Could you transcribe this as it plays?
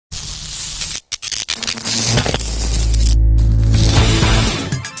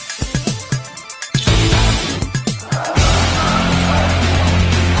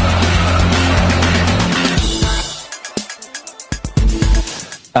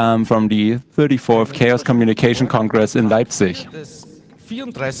From the 34th Chaos Communication Congress in Leipzig.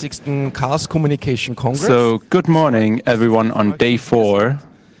 So, good morning everyone on day 4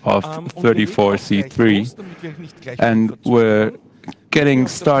 of 34C3, and we're getting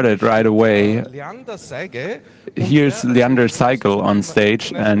started right away. Here's Leander Seigel on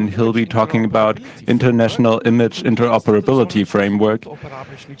stage, and he'll be talking about International Image Interoperability Framework,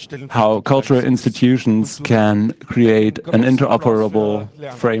 how cultural institutions can create an interoperable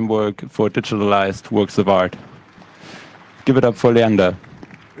framework for digitalized works of art. Give it up for Leander.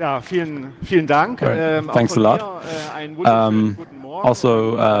 Ja, vielen Dank. Right. Thanks a lot.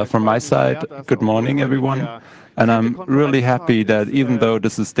 Also, from my side, good morning, everyone. And I'm really happy that even though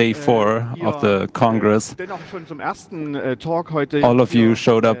this is day 4 of the Congress, all of you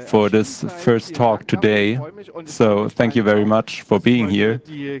showed up for this first talk today. So thank you very much for being here.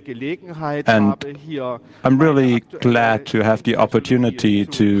 And I'm really glad to have the opportunity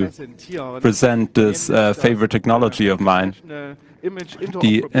to present this favorite technology of mine,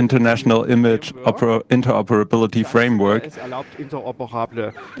 the International Image Interoperability Framework,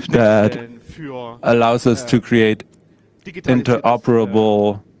 that allows us to create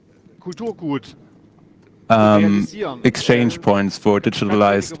interoperable exchange points for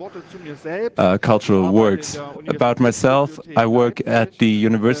digitalized cultural works. About myself, I work at the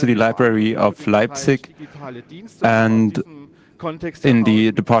University Library of Leipzig and in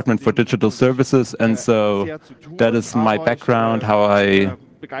the Department for Digital Services, and so that is my background, how I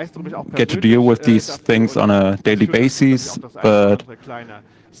get to deal with these things on a daily basis, but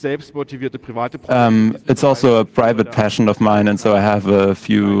it's also a private passion of mine, and so I have a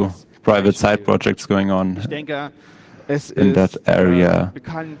few private side projects going on in that area.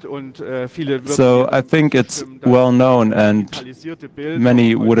 So I think it's well known, and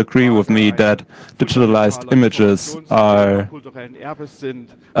many would agree with me, that digitalized images are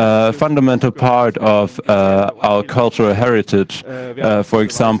a fundamental part of our cultural heritage. For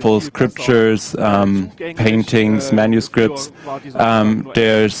example, scriptures, paintings, manuscripts.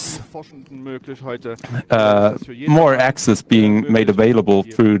 There's more access being made available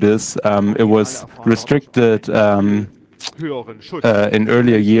through this. It was restricted in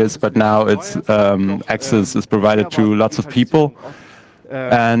earlier years, but now it's access is provided to lots of people.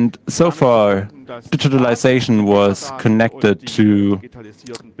 And so far, digitalization was connected to,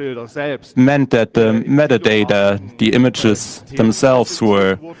 meant that the metadata, the images themselves,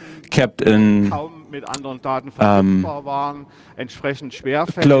 were kept in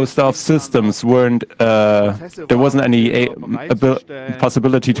closed-off systems. There wasn't any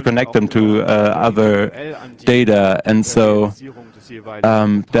possibility to connect them to other data, and so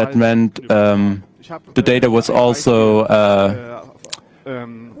that meant the data was also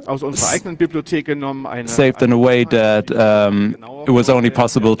saved in a way that it was only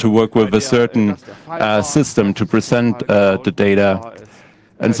possible to work with a certain system to present the data.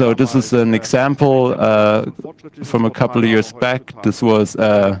 And so this is an example from a couple of years back. This was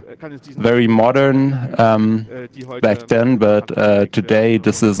very modern back then, but today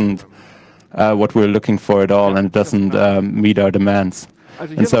this isn't what we're looking for at all, and it doesn't meet our demands.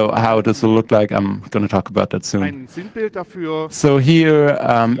 And so how this will look like, I'm going to talk about that soon. So here,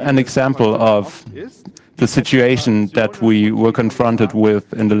 an example of the situation that we were confronted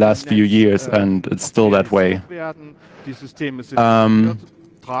with in the last few years, and it's still that way.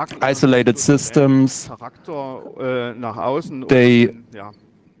 Isolated systems, they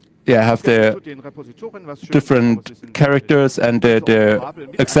have their different characters, and they're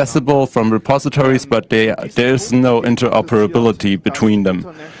accessible from repositories, but there's no interoperability between them.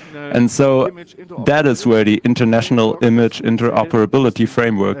 And so that is where the International Image Interoperability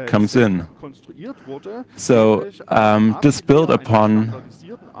Framework comes in. So this built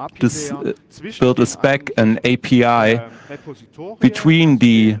a spec, an API between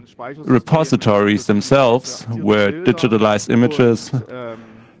the repositories themselves, where digitalized images and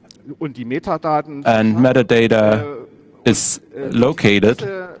metadata is located.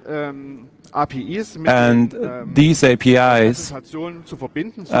 And these APIs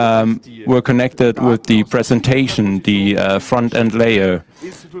were connected with the presentation, the front-end layer,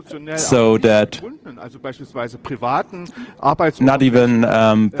 so that not even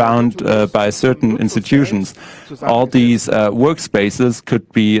bound by certain institutions, all these workspaces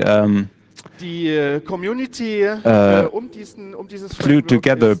could be glued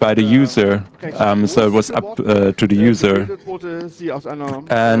together by the user, so it was up to the user.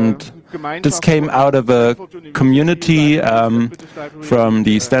 And this came out of a community from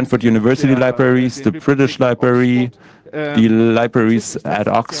the Stanford University libraries, the British Library, the libraries at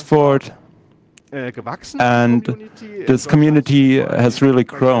Oxford. And this community has really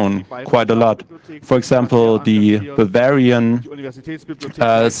grown quite a lot. For example, the Bavarian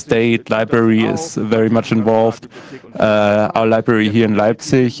State Library is very much involved. Our library here in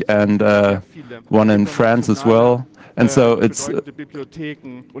Leipzig and one in France as well. And so it's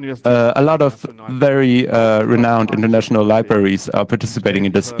a lot of very renowned international libraries are participating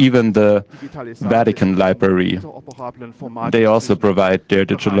in this. Even the Vatican Library, they also provide their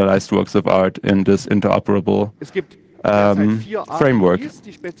digitalized works of art in this interoperable framework.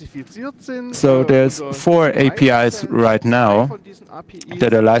 So there's 4 APIs right now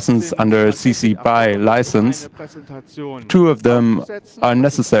that are licensed under CC BY license. 2 of them are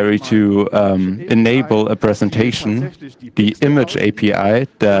necessary to enable a presentation. The image API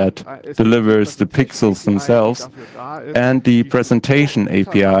that delivers the pixels themselves, and the presentation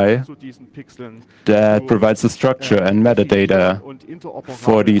API that provides the structure and metadata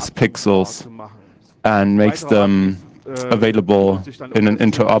for these pixels and makes them available in an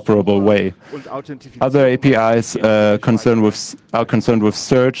interoperable way. Other APIs are concerned with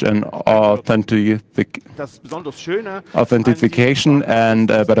search and authentication, and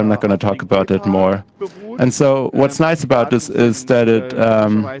but I'm not going to talk about it more. And so what's nice about this is that it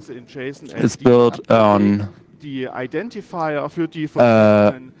is built on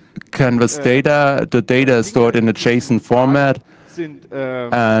canvas data. The data is stored in a JSON format.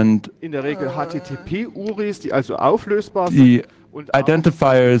 And the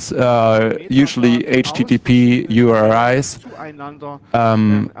identifiers are usually HTTP URIs,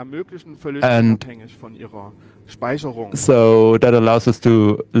 and so that allows us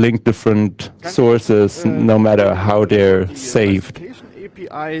to link different sources no matter how they're saved.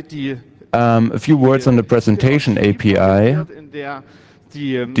 A few words on the presentation API.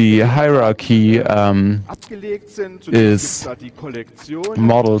 The hierarchy is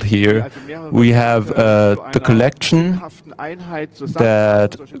modeled here. We have the collection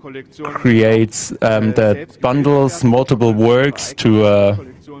that creates, that bundles multiple works to a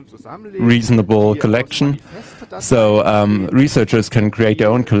reasonable collection. So researchers can create their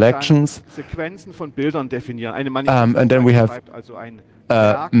own collections. And then we have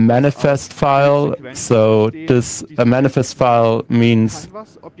a manifest file. So a manifest file means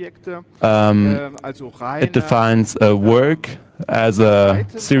it defines a work as a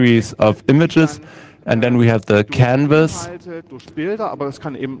series of images. And then we have the canvas, and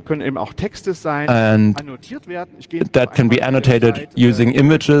that can be annotated using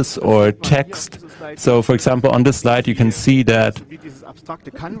images or text. So, for example, on this slide you can see that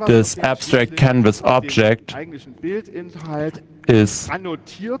this abstract canvas object is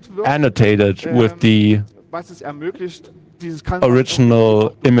annotated with the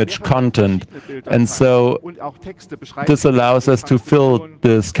original image content, and so this allows us to fill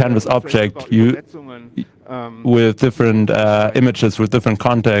this canvas object with different images, with different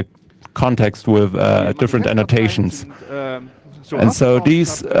context, with different annotations. And so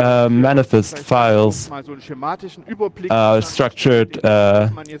these manifest files are structured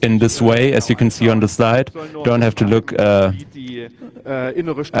in this way, as you can see on the slide. Don't have to look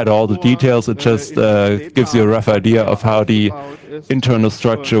at all the details. It just gives you a rough idea of how the internal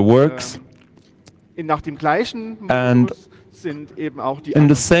structure works. And in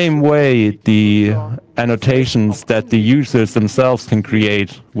the same way, the annotations that the users themselves can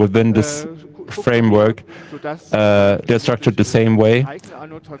create within this framework, they're structured the same way.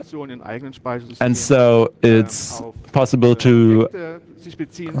 And so it's possible to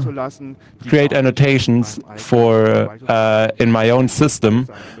create annotations for in my own system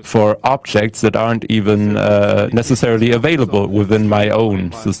for objects that aren't even necessarily available within my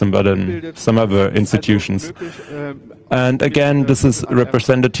own system, but in some other institutions. And again, this is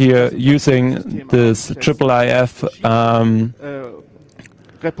represented here using this IIIF.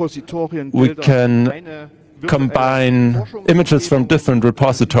 We can combine images from different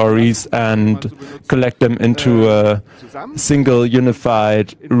repositories and collect them into a single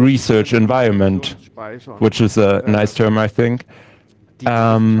unified research environment, which is a nice term, I think.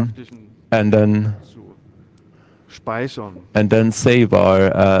 And then save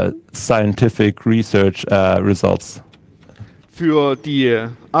our scientific research results. Für die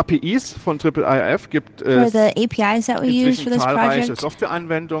APIs von IIIF gibt For es the APIs that we use for inzwischen this zahlreiche project,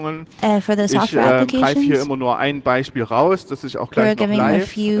 Softwareanwendungen. for the Ich software greife hier applications, immer nur ein Beispiel raus, das ich auch we're gleich noch giving a live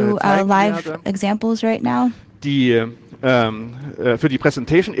few zeigen live werde. examples right now. Die, für die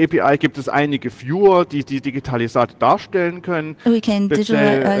Presentation API gibt es einige Viewer, die die Digitalisate darstellen können. We can digitally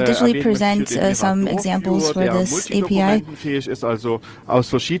Erwähnen present möchte ich den some Miracle examples Viewer, for der this API. multidokumentenfähig ist, also aus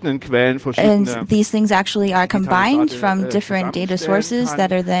verschiedenen Quellen verschiedene And these things actually are combined from Digitalisate, different data zusammenstellen sources kann.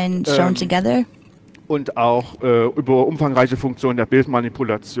 that are then shown together. Und auch über umfangreiche Funktionen der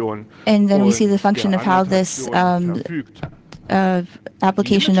Bildmanipulation And then we und see the function der of how this Annotation verfügt.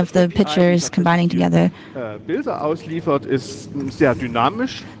 application of the pictures combining together. Bilder ausliefert, ist sehr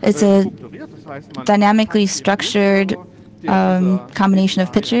dynamisch It's a strukturiert. Das heißt, man dynamically kann structured dieser combination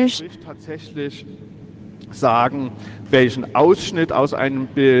of API pictures. tatsächlich sagen, welchen Ausschnitt aus einem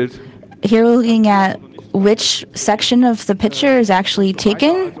Bild Here we're looking at which section of the picture is actually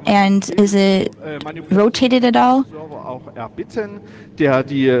taken and is it rotated at all. Server auch erbitten, der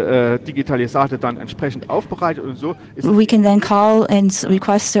die Digitalisate dann entsprechend aufbereitet und so ist We can then call and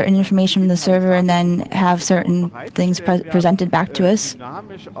request certain information from the server and then have certain things presented back to us.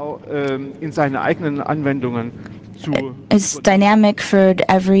 dynamisch auch, in seine eigenen Anwendungen zu It's dynamic for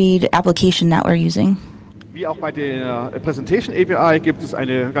every application that we're using. Wie auch bei der Presentation API gibt es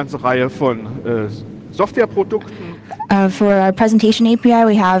eine ganze Reihe von Softwareprodukten. For our presentation API,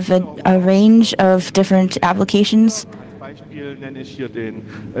 we have a range of different applications. Als Beispiel nenne ich hier den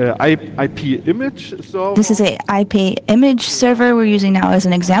IP-Image-Server. This is a IP image server we're using now as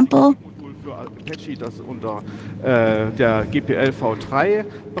an example. Für Apache, das unter der GPL v3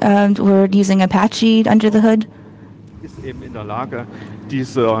 We're using Apache under the hood. ist eben in der Lage,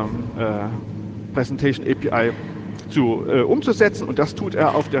 diese Presentation API umzusetzen, und das tut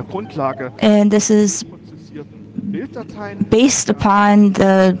er auf der Grundlage And this is prozessierten Bilddateien, based upon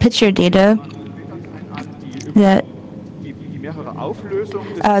the picture data. die mehrere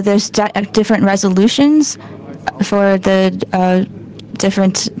Auflösungen There's different resolutions for the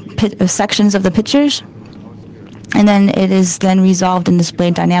different sections of the pictures. And then it is then resolved and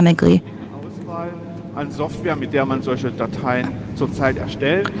displayed dynamically. Auswahl an Software, mit der man solche Dateien zurzeit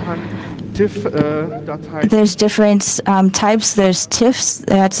erstellen kann. TIFF-Dateien. There's different types. There's TIFFs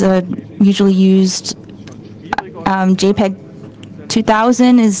that's usually used. JPEG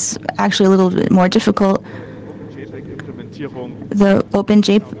 2000 is actually a little bit more difficult. JPEG-Implementierung The Open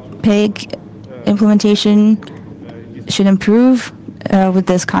JPEG implementation should improve with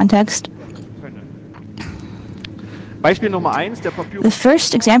this context. Beispiel Nummer 1, der The Papyrus.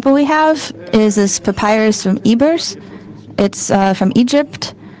 first example we have is this papyrus from Ebers. It's from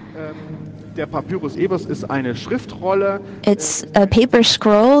Egypt. Der Papyrus Ebers ist eine Schriftrolle, It's a paper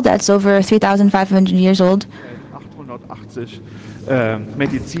scroll that's over 3,500 years old. 880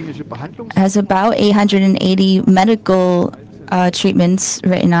 medizinische Behandlungs. Has about 880 medical treatments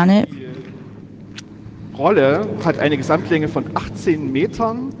written on it. Rolle hat eine Gesamtlänge von 18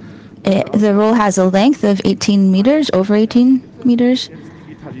 Metern, The roll has a length of 18 meters, over 18 meters,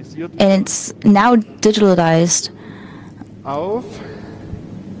 digitalisiert and it's now digitalized. auf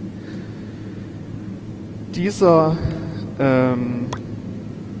dieser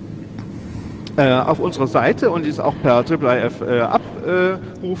auf unserer Seite und ist auch per IIIF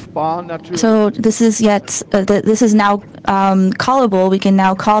abrufbar natürlich. So this is this is now callable. We can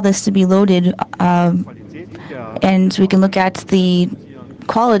now call this to be loaded, Qualität der and we can look at the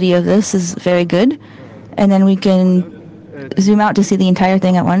quality of this is very good, and then we can zoom out to see the entire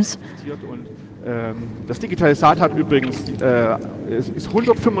thing at once. und das Digitalisat hat übrigens es ist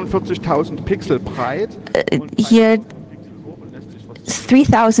 145.000 Pixel breit. Here,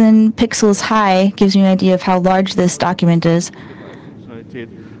 3,000 pixels high gives you an idea of how large this document is, Funktionalität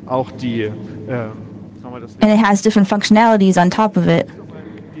auch die sagen wir das and it has different functionalities on top of it.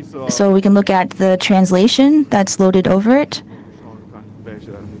 dieser So we can look at the translation that's loaded over it. schauen kann,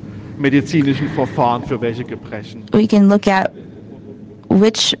 welche medizinischen Verfahren für welche Gebrechen. We can look at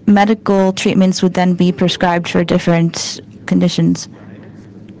which medical treatments would then be prescribed for different conditions.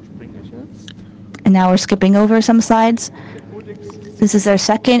 And now we're skipping over some slides. This is our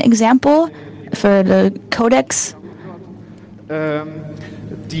second example for the Codex.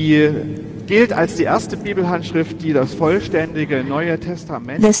 Die gilt als die erste Bibelhandschrift, die das vollständige Neue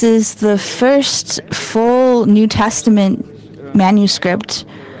Testament This is the first full New Testament manuscript.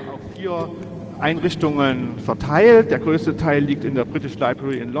 auf 4 Einrichtungen verteilt. Der größte Teil liegt in der British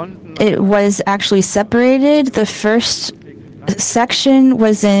Library in London. It was actually separated. The first section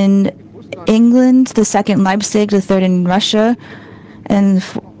was in England, the second Leipzig, the third in Russia, and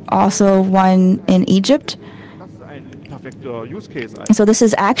also one in Egypt. Das ist ein perfekter Use Case And so this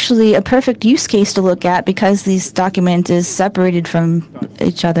is actually a perfect use case to look at because this document is separated from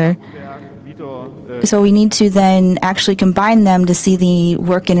each other. So we need to then actually combine them to see the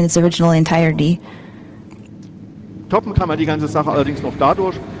work in its original entirety. Toppen kann man die ganze Sache allerdings noch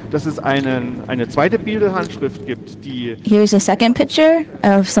dadurch, dass es eine zweite Bibelhandschrift gibt, die Here's a second picture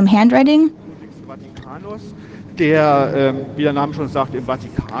of some handwriting. Vatikanus, der, wie der Name schon sagt, im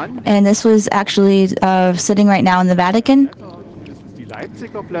Vatikan. And this was actually sitting right now in the Vatican. Das ist die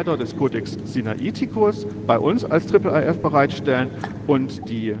Leipziger Blätter des Codex Sinaiticus bei uns als IIIF bereitstellen und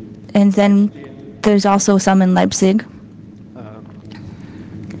die And then there's also some in Leipzig.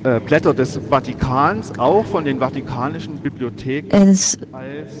 Blätter des Vatikans, auch von den vatikanischen Bibliotheken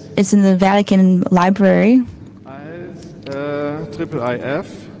It's in the Vatican Library als IIIF.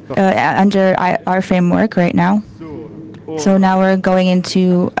 under our framework right now. So now we're going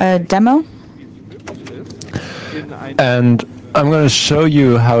into a demo. And I'm going to show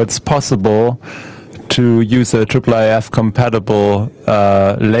you how it's possible to use a IIIF compatible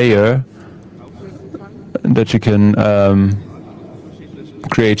layer that you can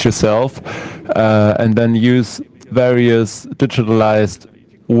create yourself and then use various digitalized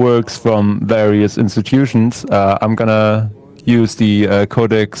works from various institutions. I'm going to use the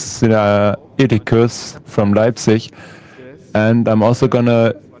Codex Sinaiticus from Leipzig, and I'm also going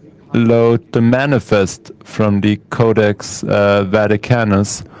to load the manifest from the Codex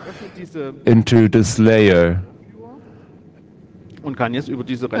Vaticanus into this layer.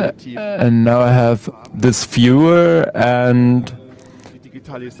 And now I have this viewer, and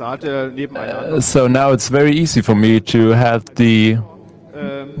so now it's very easy for me to have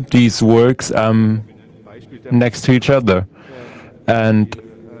these works next to each other. And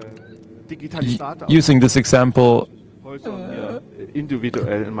using this example,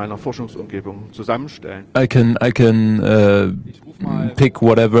 individuell in meiner Forschungsumgebung zusammenstellen. I can pick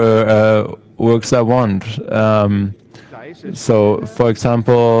whatever works I want. So, for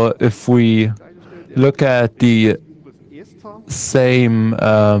example, if we look at the same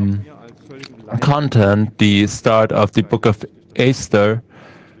content, the start of the book of Esther,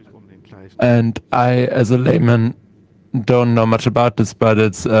 and I, as a layman, don't know much about this, but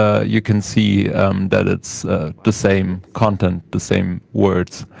it's you can see that it's the same content, the same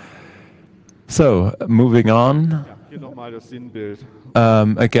words. So, moving on.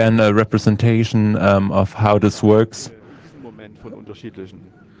 Again, a representation of how this works.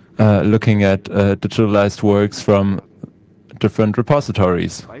 Looking at digitalized works from different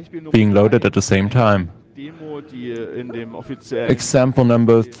repositories being loaded at the same time. Example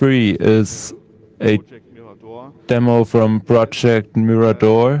number 3 is a demo from Project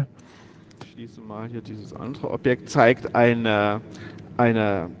Mirador.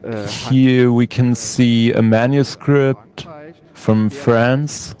 Here we can see a manuscript from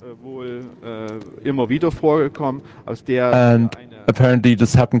France. And apparently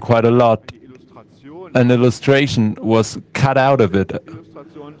this happened quite a lot. An illustration was cut out of it.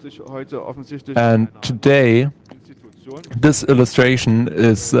 And today, this illustration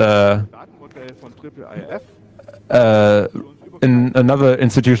is in another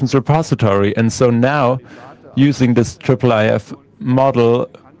institution's repository. And so now, using this IIIF model,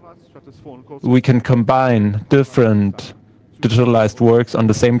 we can combine different digitalized works on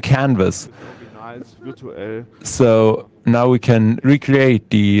the same canvas. So now we can recreate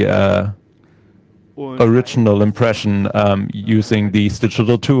the original impression using these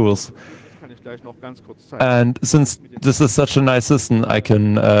digital tools. And since this is such a nice system, I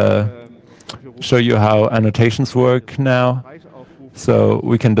can show you how annotations work now. So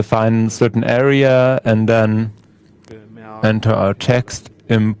we can define a certain area and then enter our text,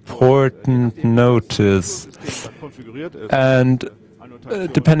 important notice. And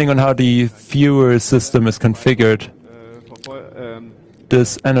depending on how the viewer system is configured,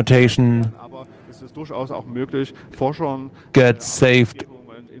 this annotation gets saved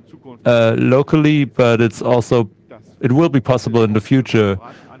locally, but it will be possible in the future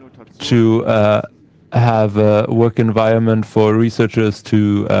to have a work environment for researchers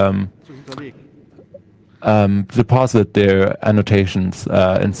to deposit their annotations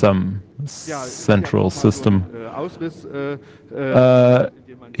in some central system.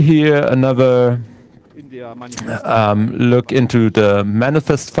 Here another look into the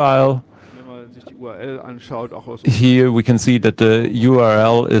manifest file. Here we can see that the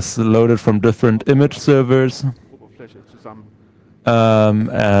URL is loaded from different image servers,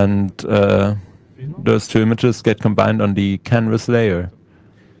 and those two images get combined on the canvas layer.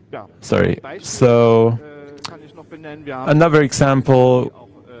 Sorry. So another example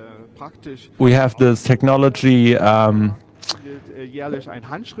we have this technology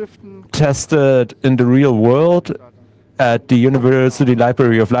tested in the real world. At the University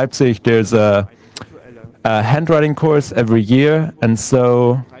Library of Leipzig, there's a handwriting course every year, and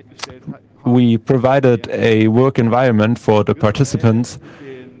so we provided a work environment for the participants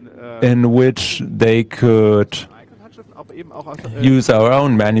in which they could use our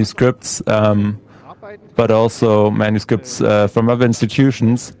own manuscripts, but also manuscripts from other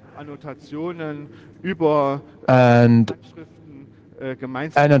institutions, and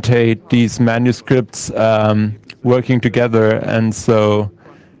annotate these manuscripts working together, and so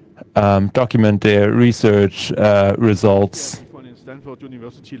document their research results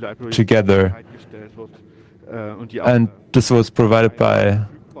together. And this was provided by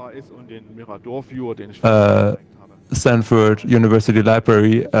Stanford University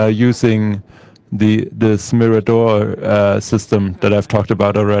Library using this Mirador system that I've talked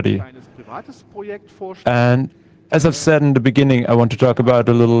about already. And as I've said in the beginning, I want to talk about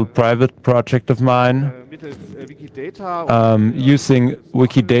a little private project of mine using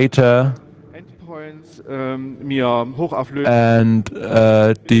Wikidata and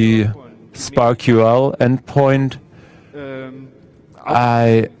the SparkQL endpoint.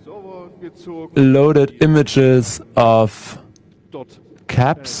 I loaded images of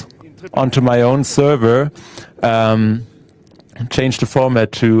caps onto my own server, changed the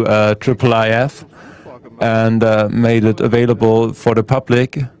format to IIIF, and made it available for the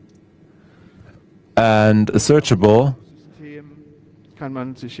public and searchable.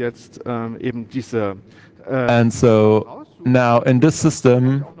 And so now in this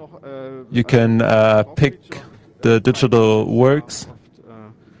system, you can pick the digital works.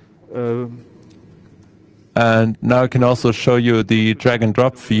 And now I can also show you the drag and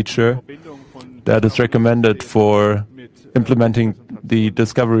drop feature that is recommended for implementing the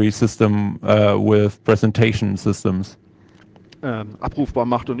discovery system with presentation systems. Abrufbar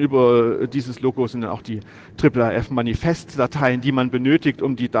macht, und über dieses Logo sind dann auch die IIIF-Manifest-Dateien, die man benötigt,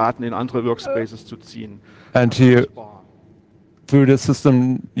 um die Daten in andere Workspaces zu ziehen. And here, through the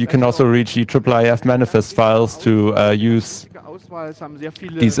system, you can also reach the IIIF manifest files to use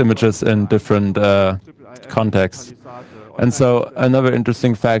these images in different contexts. And so another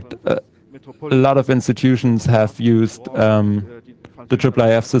interesting fact, a lot of institutions have used the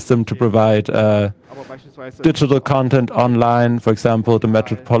IIIF system to provide digital content online. For example, the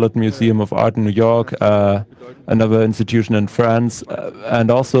Metropolitan Museum of Art in New York, another institution in France, and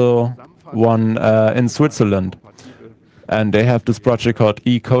also one in Switzerland. And they have this project called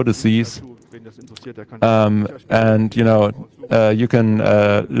e-Codices. And you can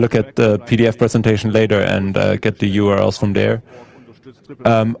look at the PDF presentation later and get the URLs from there.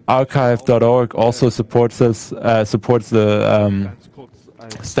 Archive.org also supports this, supports the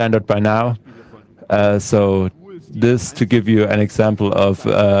standard by now. So this to give you an example of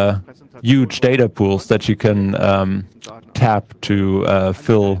huge data pools that you can tap to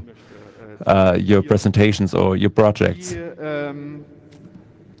fill your presentations or your projects.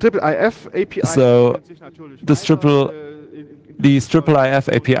 So these IIIF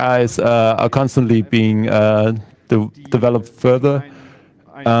APIs are constantly being developed further.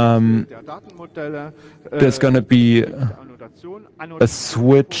 There's going to be a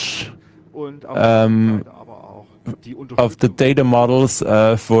switch of the data models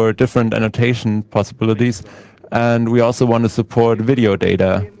for different annotation possibilities, and we also want to support video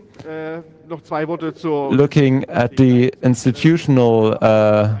data. Looking at the institutional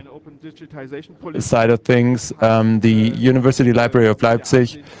side of things, the University Library of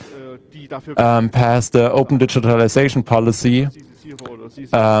Leipzig passed the open digitalization policy.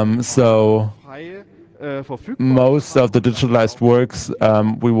 So most of the digitalized works,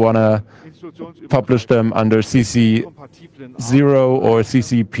 we want to publish them under CC0 or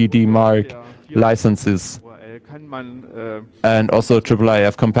CCPD mark licenses, and also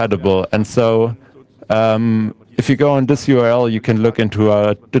IIIF compatible. And so if you go on this URL, you can look into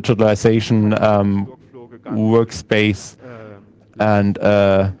a digitalization workspace and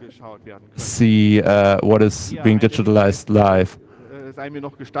see what is being digitalized live.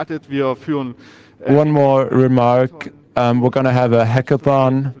 One more remark. We're going to have a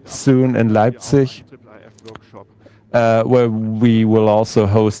hackathon soon in Leipzig, where we will also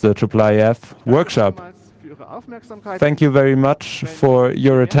host a IIIF workshop. Thank you very much for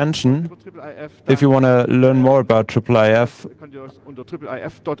your attention. If you want to learn more about IIIF,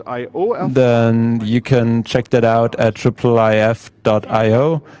 then you can check that out at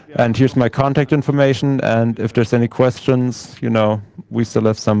IIIF.io. And here's my contact information. And if there's any questions, we still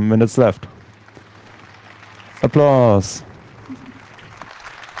have some minutes left. Applause.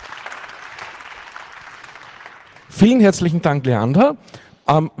 Vielen herzlichen Dank, Leander.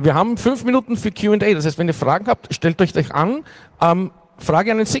 Wir haben 5 Minuten für Q&A, das heißt, wenn ihr Fragen habt, stellt euch an.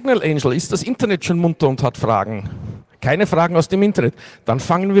 Frage an den Signal Angel, ist das Internet schon munter und hat Fragen? Keine Fragen aus dem Internet. Dann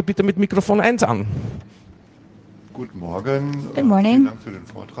fangen wir bitte mit Mikrofon 1 an. Guten Morgen. Good morning. Vielen Dank für den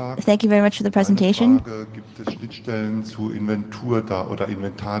Vortrag. Thank you very much for the presentation. Eine Frage, gibt es Schnittstellen zu oder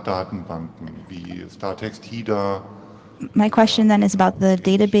Inventardatenbanken wie StarText, HIDA? My question then is about the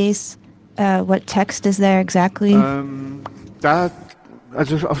database. What text is there exactly?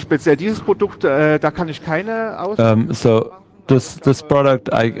 Also speziell dieses Produkt, da kann ich keine Aussagen. So this product,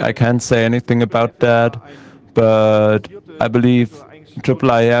 I can't say anything about that, but I believe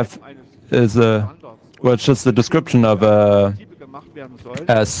IIIF is well, it's just a description of a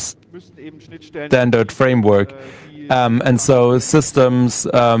standard framework. And so systems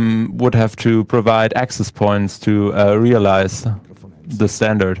would have to provide access points to realize the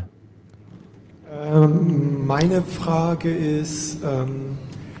standard. Meine Frage ist,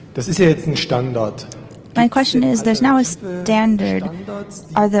 das ist ja jetzt ein Standard. My question is, there's now a standard.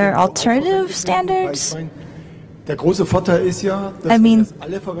 Are there alternative standards? Der große Vorteil ist ja, dass I mean, wir das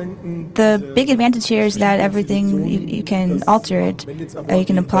alle verwenden. the big advantage here is that everything, you can alter it, you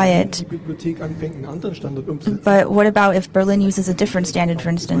can apply it. Die Bibliothek anfängt, einen anderen Standard umzusetzen. But what about if Berlin uses a different standard, for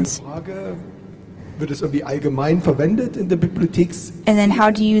instance? Frage, wird es irgendwie allgemein verwendet in der Bibliotheks? And then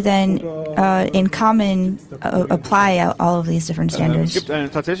how do you then, in common, apply all of these different Es standards? gibt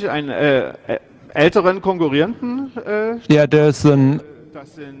tatsächlich einen älteren Konkurrenten. Yeah, there's an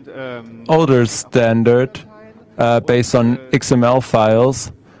Das sind older standard based on XML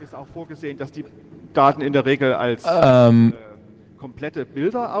files. ist auch vorgesehen, dass die Daten in der Regel als komplette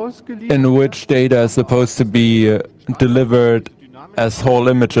Bilder ausgeliefert In which data is supposed to be delivered as whole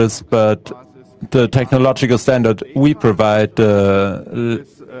images, but the technological standard we provide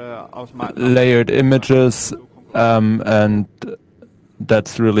layered images, and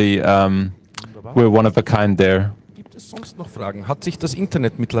that's really we're one of a kind there. Gibt es sonst noch Fragen? Hat sich das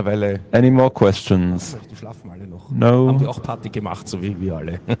Internet mittlerweile... Any more questions? Die schlafen alle noch. No. Haben die auch Party gemacht, so wie wir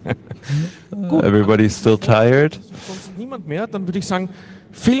alle. Everybody's still tired? Sonst niemand mehr, dann würde ich sagen,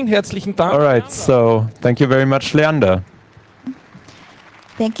 vielen herzlichen Dank. All right, so thank you very much, Leander.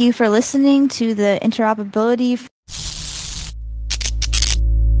 Thank you for listening to the Interoperability